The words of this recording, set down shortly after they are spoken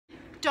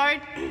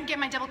Don't get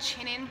my double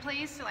chin in,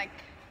 please. So like,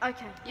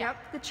 Okay, yep.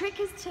 The trick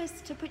is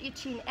just to put your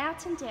chin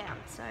out and down.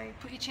 So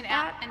put your chin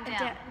out and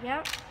down.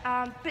 Yep.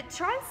 But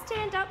try and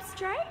stand up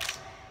straight.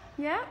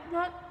 Yeah,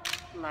 not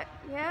like,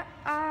 yeah.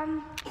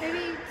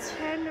 Maybe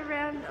turn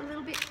around a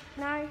little bit.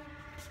 No,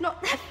 not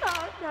that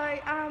far. No.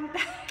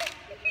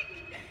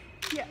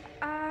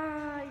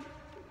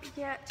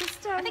 Yeah,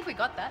 just. I think we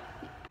got that.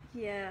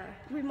 Yeah,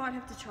 we might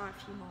have to try a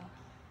few more.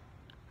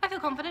 I feel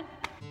confident.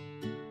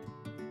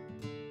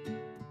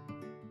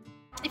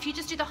 If you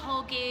just do the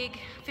whole gig,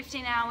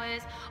 15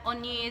 hours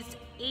on New Year's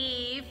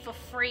Eve for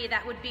free,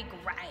 that would be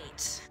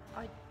great.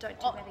 I don't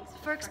do weddings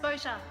for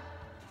exposure.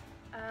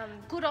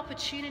 Good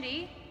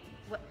opportunity.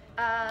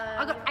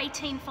 I I got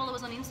 18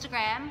 followers on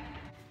Instagram.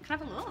 Can I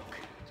have a look?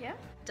 Yeah.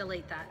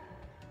 Delete that.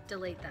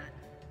 Delete that.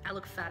 I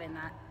look fat in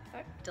that. Oh.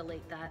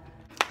 Delete that.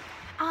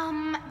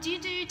 Do you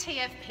do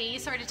TFP,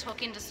 sorry to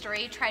talk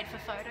industry, trade for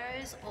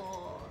photos,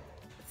 or?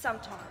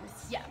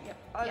 Sometimes. Yeah. Yep.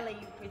 Only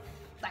with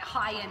like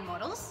high-end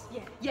models?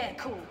 Yeah. Yeah,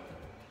 cool.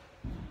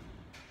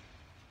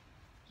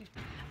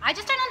 I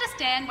just don't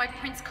understand why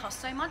prints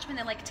cost so much when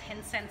they're like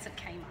 10 cents at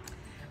Kmart.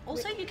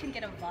 Also, you can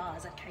get a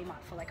vase at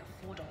Kmart for like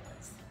 $4.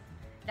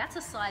 That's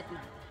a side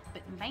note,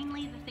 but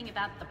mainly the thing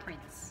about the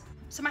prints.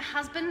 So my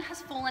husband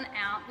has fallen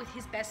out with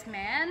his best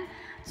man,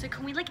 so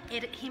can we like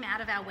edit him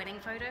out of our wedding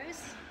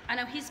photos? I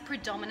know he's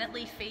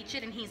predominantly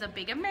featured and he's a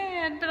bigger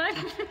man, but I'm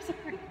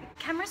sorry.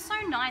 Camera's so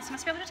nice, you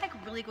must be able to take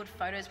really good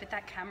photos with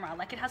that camera.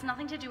 Like it has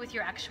nothing to do with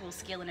your actual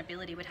skill and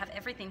ability, it would have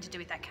everything to do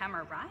with that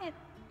camera, right?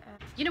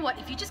 You know what,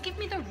 if you just give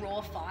me the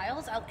raw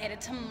files, I'll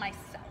edit them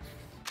myself.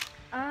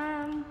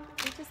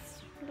 You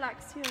just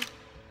relax your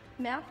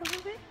mouth a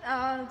little bit.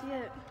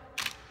 Yeah.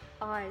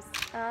 Eyes.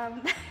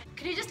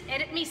 Could you just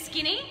edit me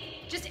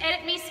skinny? Just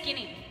edit me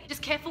skinny.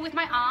 Just careful with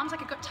my arms,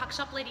 like I've got tucked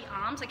up lady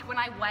arms. Like when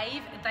I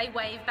wave, they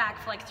wave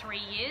back for like 3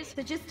 years.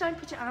 So just don't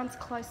put your arms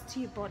close to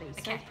your body.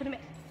 Okay. So put them,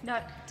 no,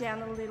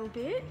 down a little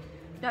bit.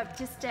 No,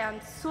 just down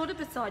sort of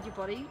beside your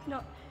body.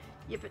 Not,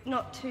 yeah, but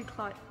not too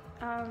close.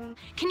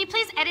 Can you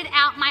please edit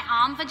out my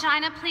arm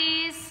vagina,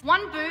 please?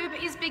 One boob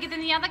is bigger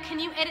than the other. Can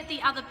you edit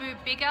the other boob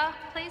bigger,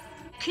 please?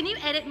 Can you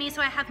edit me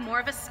so I have more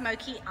of a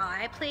smoky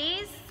eye,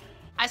 please?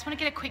 I just want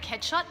to get a quick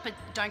headshot, but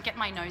don't get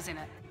my nose in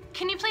it.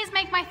 Can you please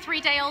make my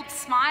 3-day-old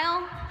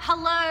smile?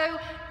 Hello,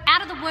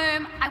 out of the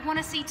womb, I want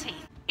to see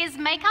teeth. Is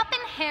makeup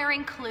and hair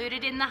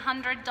included in the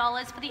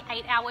 $100 for the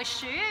 8-hour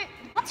shoot?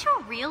 What's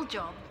your real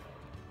job?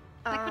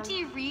 Like, what do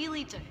you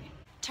really do?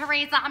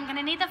 Teresa, I'm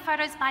gonna need the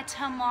photos by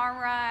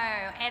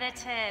tomorrow.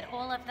 Edited,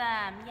 all of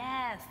them,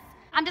 yes.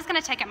 I'm just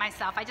gonna take it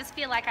myself. I just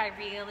feel like I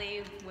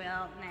really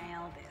will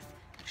nail this.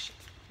 Oh shit,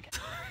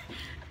 okay.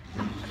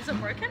 Is it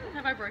broken?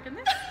 Have I broken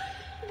this?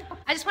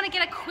 I just want to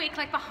get a quick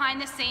like behind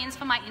the scenes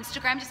for my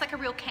Instagram, just like a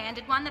real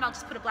candid one that I'll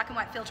just put a black and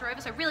white filter over.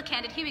 So really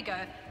candid, here we go.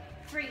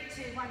 3,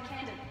 2, 1,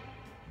 candid.